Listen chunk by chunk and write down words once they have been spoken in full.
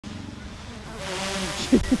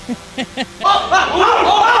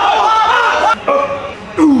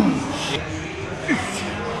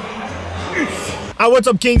What's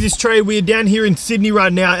up, Kings? It's Trey. We are down here in Sydney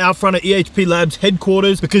right now, out front of EHP Labs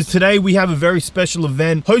headquarters, because today we have a very special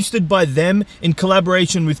event hosted by them in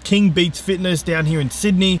collaboration with 𝗕𝗥𝗢𝗚𝗏 down here in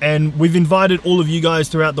Sydney, and we've invited all of you guys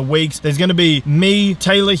throughout the weeks. There's going to be me,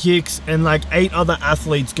 Taylor Hicks, and like 8 other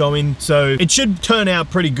athletes going, so it should turn out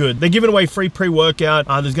pretty good. They're giving away free pre-workout.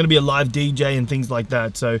 There's going to be a live DJ and things like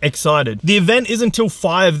that, so excited. The event is until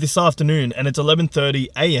 5 this afternoon, and it's 11:30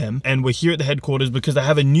 a.m. and we're here at the headquarters because they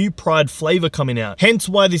have a new Pride flavor coming out. Hence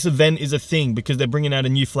why this event is a thing, because they're bringing out a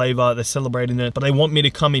new flavor, they're celebrating it, but they want me to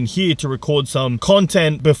come in here to record some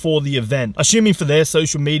content before the event. Assuming for their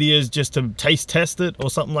social medias, just to taste test it or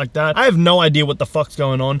something like that. I have no idea what the fuck's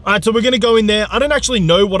going on. All right, so we're gonna go in there. I don't actually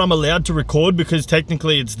know what I'm allowed to record because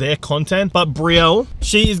technically it's their content, but Brielle,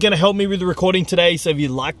 she is gonna help me with the recording today. So if you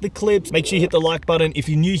like the clips, make sure you hit the like button. If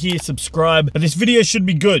you're new here, subscribe. But this video should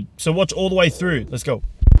be good, so watch all the way through. Let's go.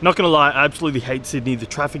 Not gonna lie, I absolutely hate Sydney. The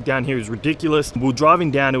traffic down here is ridiculous. We were driving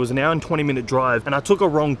down, it was an hour and 20-minute drive, and I took a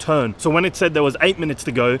wrong turn. So when it said there was 8 minutes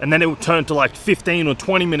to go, and then it turned to like 15 or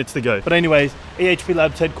 20 minutes to go. But anyways, EHP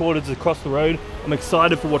Labs headquarters is across the road. I'm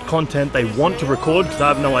excited for what content they want to record, because I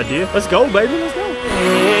have no idea. Let's go, baby, let's go.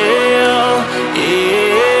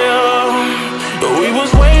 We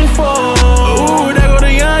was waiting for, ooh, there go the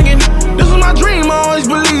youngin'. This was my dream, I always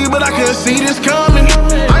believed, but I couldn't see this coming.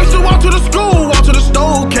 I used to walk to the school, walk to the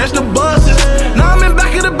store, catch the buses. Now I'm in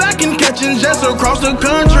back of the back and catching jets across the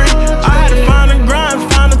country. I had to find a grind,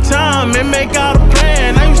 find a time, and make out a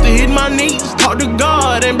plan. I used to hit my knees, talk to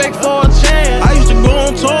God, and beg for a chance. I used to go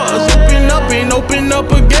on tours, open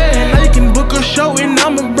up again. Now you can book a show and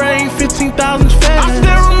I'ma bring 15,000 fans. I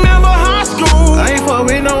still remember high school, I ain't fuck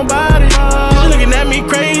with nobody. She looking at me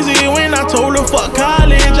crazy when I told her fuck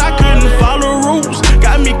college. I couldn't follow rules,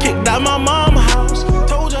 got me kicked out my mama's house.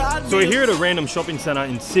 So we're here at a random shopping center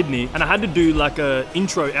in Sydney, and I had to do like a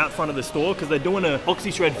intro out front of the store because they're doing a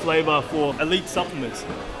OxyShred flavor for elite supplements.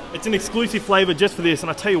 It's an exclusive flavor just for this, and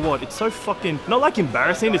I tell you what, it's so fucking, not like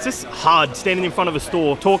embarrassing, it's just hard standing in front of a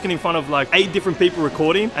store, talking in front of like 8 different people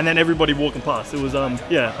recording, and then everybody walking past. It was,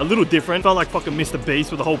 yeah, a little different. Felt like fucking Mr.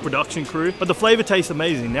 Beast with the whole production crew, but the flavor tastes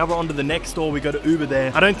amazing. Now we're on to the next store, we go to Uber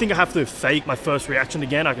there. I don't think I have to fake my first reaction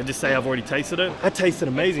again. I can just say I've already tasted it. That tasted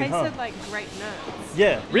amazing, It tasted like grape nerds.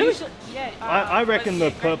 Yeah, really? Usually, yeah. I reckon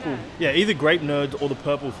the purple, yeah, either grape nerds or the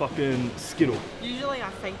purple fucking Skittle. Usually I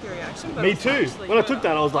fake the reaction, but me too. When I took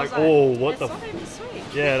that, I was like, oh, what the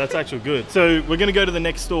f. Yeah, that's actually good. So we're gonna go to the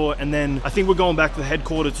next store, and then I think we're going back to the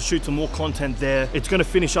headquarters to shoot some more content there. It's gonna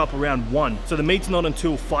finish up around 1. So the meet's not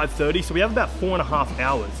until 5:30, so we have about 4.5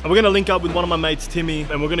 hours. And we're gonna link up with one of my mates, Timmy,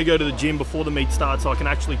 and we're gonna go to the gym before the meet starts so I can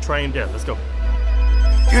actually train. Yeah, let's go.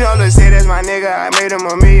 You know, let's say that's my nigga. I made him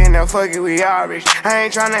 $1 million, now fuck it, we all rich. I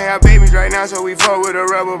ain't tryna have babies right now, so we fuck with a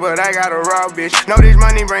rubber, but I got a raw bitch. Know this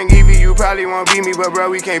money bring Evie, you probably won't beat me, but bro,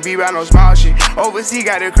 we can't be about no small shit. Overseas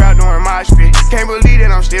got the crowd doing mosh pit. Can't believe that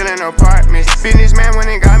I'm still in apartments. Businessman when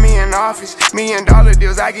it got me in office. $1 million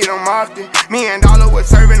deals, I get them often. $1 million was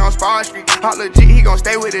serving on Spar Street. All legit, he gon'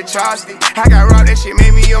 stay with the chopstick. I got raw, that shit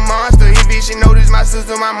made me a monster. He bitch, she know this my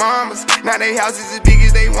sister, my mama's. Now they houses as big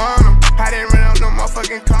as they want them. I didn't run up no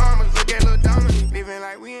motherfucking commas. Look at Lil Dominic, living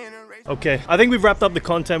like we in a race. Okay, I think we've wrapped up the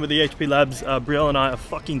content with the EHP Labs. Brielle and I are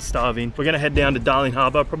fucking starving. We're gonna head down to Darling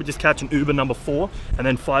Harbour, probably just catch an Uber number 4 and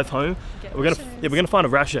then 5 home. We're gonna find a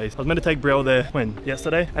Rashes. I was meant to take Brielle there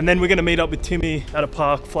yesterday, and then we're gonna meet up with Timmy at a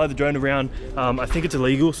park, fly the drone around. I think it's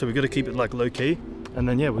illegal, so we got to keep it like low key. And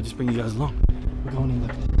then yeah, we'll just bring you guys along. We're going in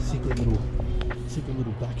like a secret little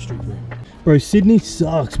back street room. Bro, Sydney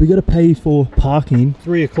sucks. We gotta pay for parking.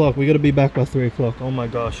 3 o'clock. We gotta be back by 3 o'clock. Oh my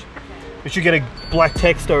gosh. We should get a black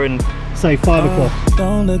texter and say 5 o'clock.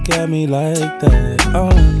 Don't look at me like that,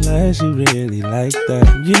 unless you really like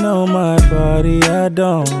that. You know my body, I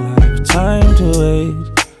don't have time to wait.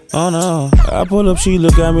 Oh no, I pull up, she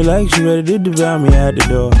look at me like she ready to devour me at the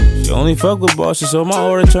door. She only fuck with bosses, so my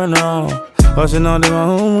order turn her on. Bustin' all in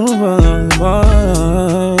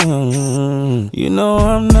my home. You know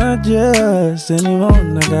I'm not just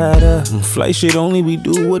anyone. I gotta flight shit only, we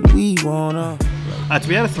do what we wanna. So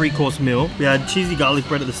we had a 3-course meal. We had cheesy garlic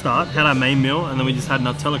bread at the start, had our main meal, and then we just had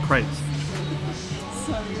Nutella crepes.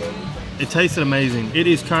 So good. It tasted amazing. It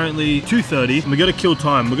is currently 2:30 and we gotta kill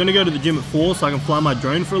time. We're gonna go to the gym at 4 so I can fly my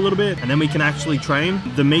drone for a little bit, and then we can actually train.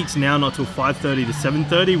 The meet's now not till 5:30 to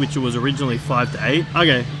 7:30, which was originally 5 to 8.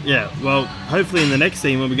 Okay, yeah, well, hopefully in the next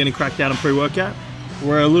scene when we're gonna crack down on pre-workout,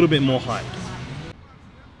 we're a little bit more hyped.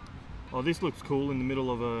 Oh, this looks cool in the middle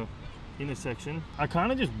of a intersection. I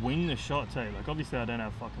kind of just wing the shots, hey. Like obviously I don't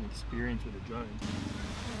have fucking experience with a drone.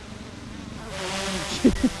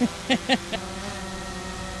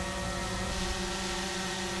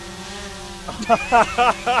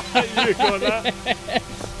 You got that?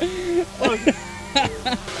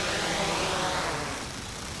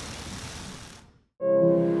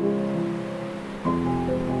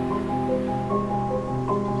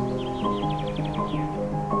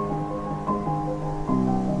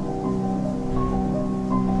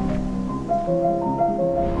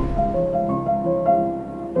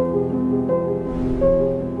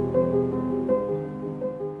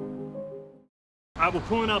 We're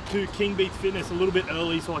pulling up to King Beats Fitness a little bit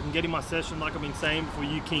early so I can get in my session like I've been saying before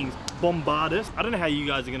you kings bombard us. I don't know how you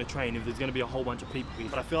guys are going to train if there's going to be a whole bunch of people here,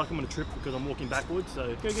 but I feel like I'm going to trip because I'm walking backwards,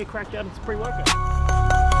 so go get cracked out into pre-workout.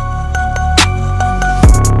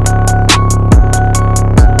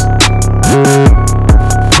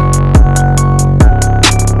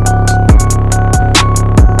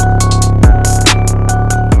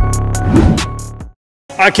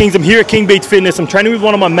 Alright Kings, I'm here at King Beats Fitness. I'm training with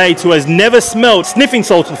one of my mates who has never smelled sniffing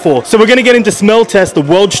salts before. So we're gonna get into smell test the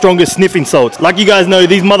world's strongest sniffing salts. Like you guys know,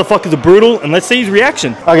 these motherfuckers are brutal, and let's see his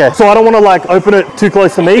reaction. Okay, so I don't wanna like open it too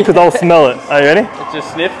close to me because I'll smell it. Are you ready?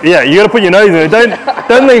 Just sniff? Yeah, you gotta put your nose in it.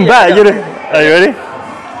 Don't lean back. You gotta, are you ready?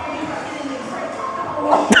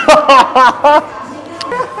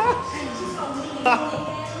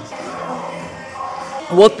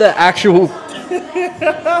 What the actual...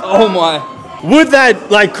 Oh my... Would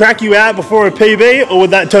that like crack you out before a PB, or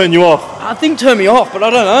would that turn you off? I think turn me off, but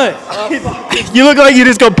I don't know. You look like you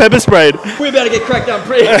just got pepper sprayed. We're about to get cracked down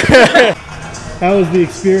pretty. How was the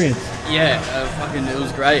experience? Yeah, it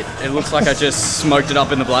was great. It looks like I just smoked it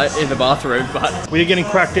up in the bathroom, but... We're getting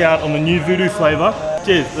cracked out on the new voodoo flavor.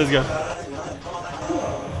 Cheers, let's go.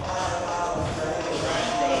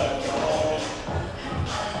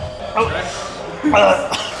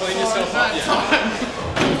 Clean yourself up, yeah.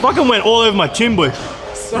 Fucking went all over my chin, boy.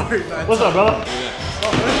 Sorry, man. What's up, brother? Yeah. Oh,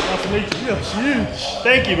 nice to meet you. You're huge.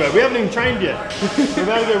 Thank you, bro. We haven't even trained yet. We're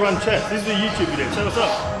about to go run chest. This is a YouTube video. Say what's up.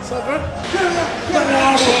 What's up, bro?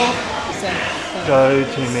 Go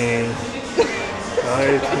to me.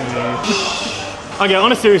 Go to me. Okay,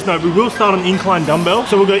 on a serious note, we will start on incline dumbbell.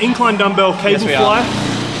 So we'll go incline dumbbell, cable fly.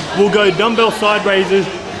 We'll go dumbbell side raises,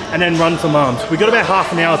 and then run some arms. We've got about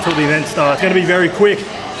half an hour till the event starts. It's gonna be very quick.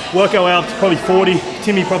 Workout out probably 40,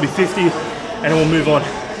 Timmy probably 50, and then we'll move on.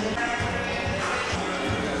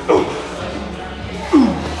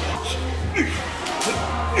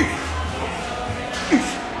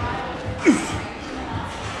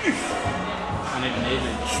 I need an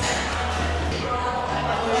evening.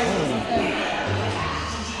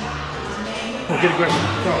 Oh, get aggressive.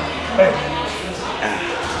 Hey.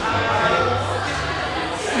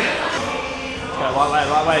 Okay,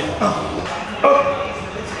 lightweight.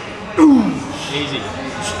 Easy.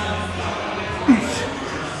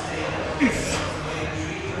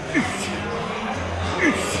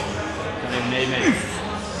 Don't even need me.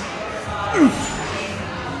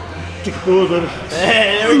 Kick forward, baby.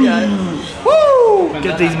 There we go. Woo!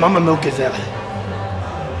 Get these mama milkers out.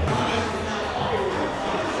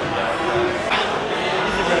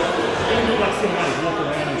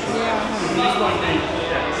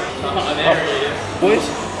 Oh, there he is. Boys?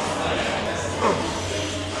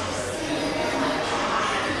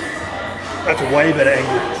 That's a way better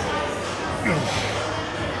angle.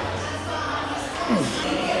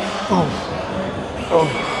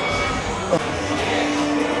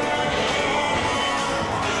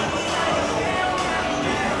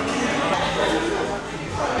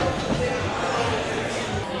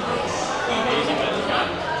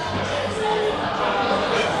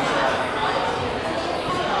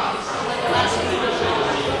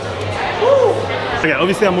 Okay,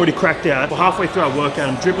 obviously I'm already cracked out. We're halfway through our workout,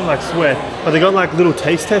 I'm dripping like sweat, but they got like little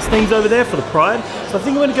taste test things over there for the pride, so I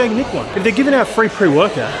think I'm gonna go nick one. If they're giving out free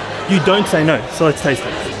pre-workout, you don't say no, so let's taste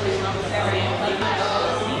it.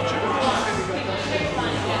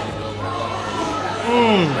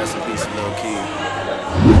 Recipe Lil Key.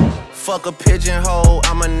 Fuck a pigeonhole,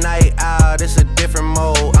 I'm a night owl, it's a different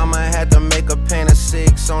mode. I'ma have to make a paint of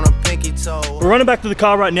 6 on a pinky toe. We're running back to the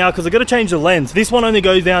car right now because I got to change the lens. This one only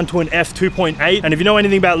goes down to an f2.8, and if you know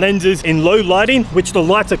anything about lenses in low lighting, which the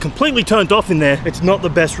lights are completely turned off in there, it's not the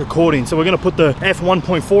best recording. So we're going to put the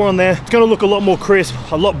f1.4 on there. It's going to look a lot more crisp,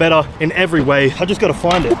 a lot better in every way. I just got to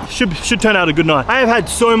find it. Should turn out a good night. I have had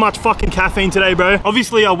so much fucking caffeine today, bro.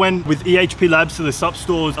 Obviously I went with 𝗏𝗡 to the sup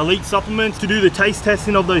stores elite supplements to do the taste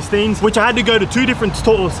testing of those things, which I had to go to 2 different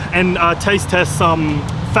stores and taste test some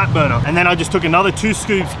fat burner. And then I just took another 2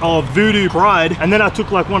 scoops of Voodoo Pride, and then I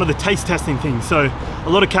took like one of the taste testing things. So a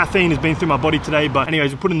lot of caffeine has been through my body today, but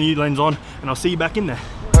anyways, we're putting the new lens on and I'll see you back in there.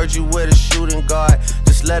 Heard you with a shooting guard,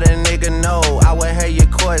 just let a nigga know I would have your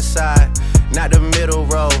courtside, not the middle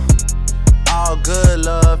row. All good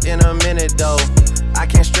love in a minute though. I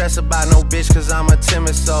can't stress about no bitch cause I'm a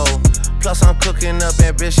timid soul. Plus I'm cooking up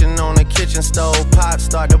ambition on the kitchen stove. Pot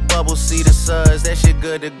start to bubble, see the suds, that shit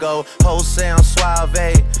good to go. Hoes say I'm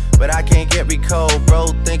suave, but I can't get recalled. Bro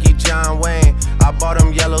think he John Wayne, I bought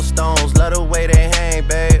them Yellowstones. Love the way they hang,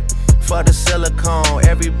 babe. For the silicone,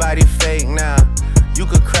 everybody fake now. You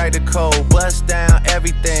could crack the code, bust down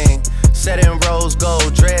everything. Set in rose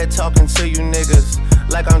gold, dread talking to you niggas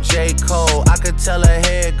like I'm J. Cole. I could tell her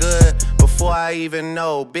head good before I even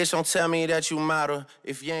know. Bitch, don't tell me that you model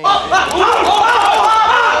if you ain't.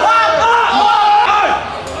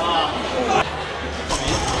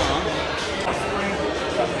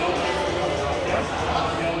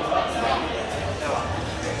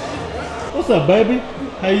 What's up, baby?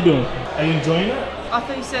 How you doing? Are you enjoying it? I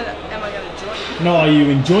thought you said, am I going to join? No, are you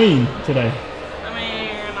enjoying today? I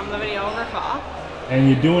mean, I'm the videographer. And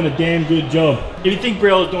you're doing a damn good job. If you think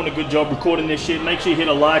Brielle's doing a good job recording this shit, make sure you hit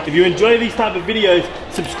a like. If you enjoy these type of videos,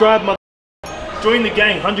 subscribe, join the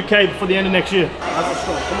gang, 100K before the end of next year. Let's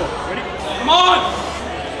go, come on, ready? Come on!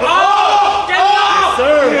 Oh! Get it off! Yes,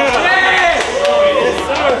 sir! Yeah. Yes,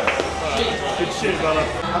 sir! Good shit, brother.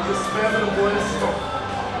 I'm just spamming the boys.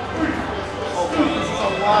 Oh, this is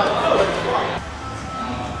a lot.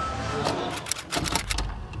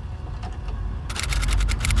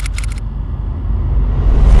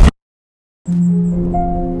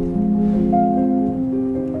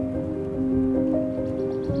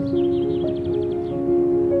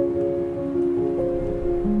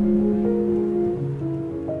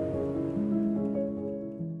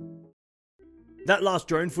 That last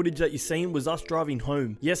drone footage that you're seeing was us driving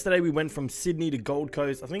home. Yesterday we went from Sydney to Gold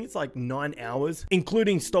Coast. I think it's like 9 hours,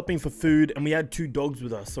 including stopping for food, and we had 2 dogs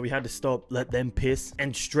with us, so we had to stop, let them piss,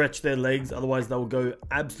 and stretch their legs, otherwise they will go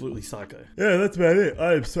absolutely psycho. Yeah, that's about it.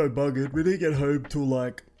 I am so buggered. We didn't get home till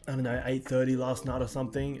like, I don't know, 8:30 last night or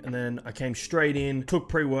something, and then I came straight in, took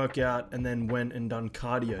pre-workout, and then went and done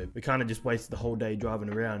cardio. We kind of just wasted the whole day driving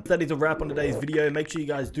around. That is a wrap on today's video. Make sure you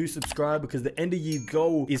guys do subscribe because the end of year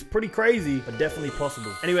goal is pretty crazy, but definitely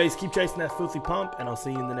possible. Anyways, keep chasing that filthy pump, and I'll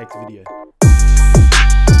see you in the next video.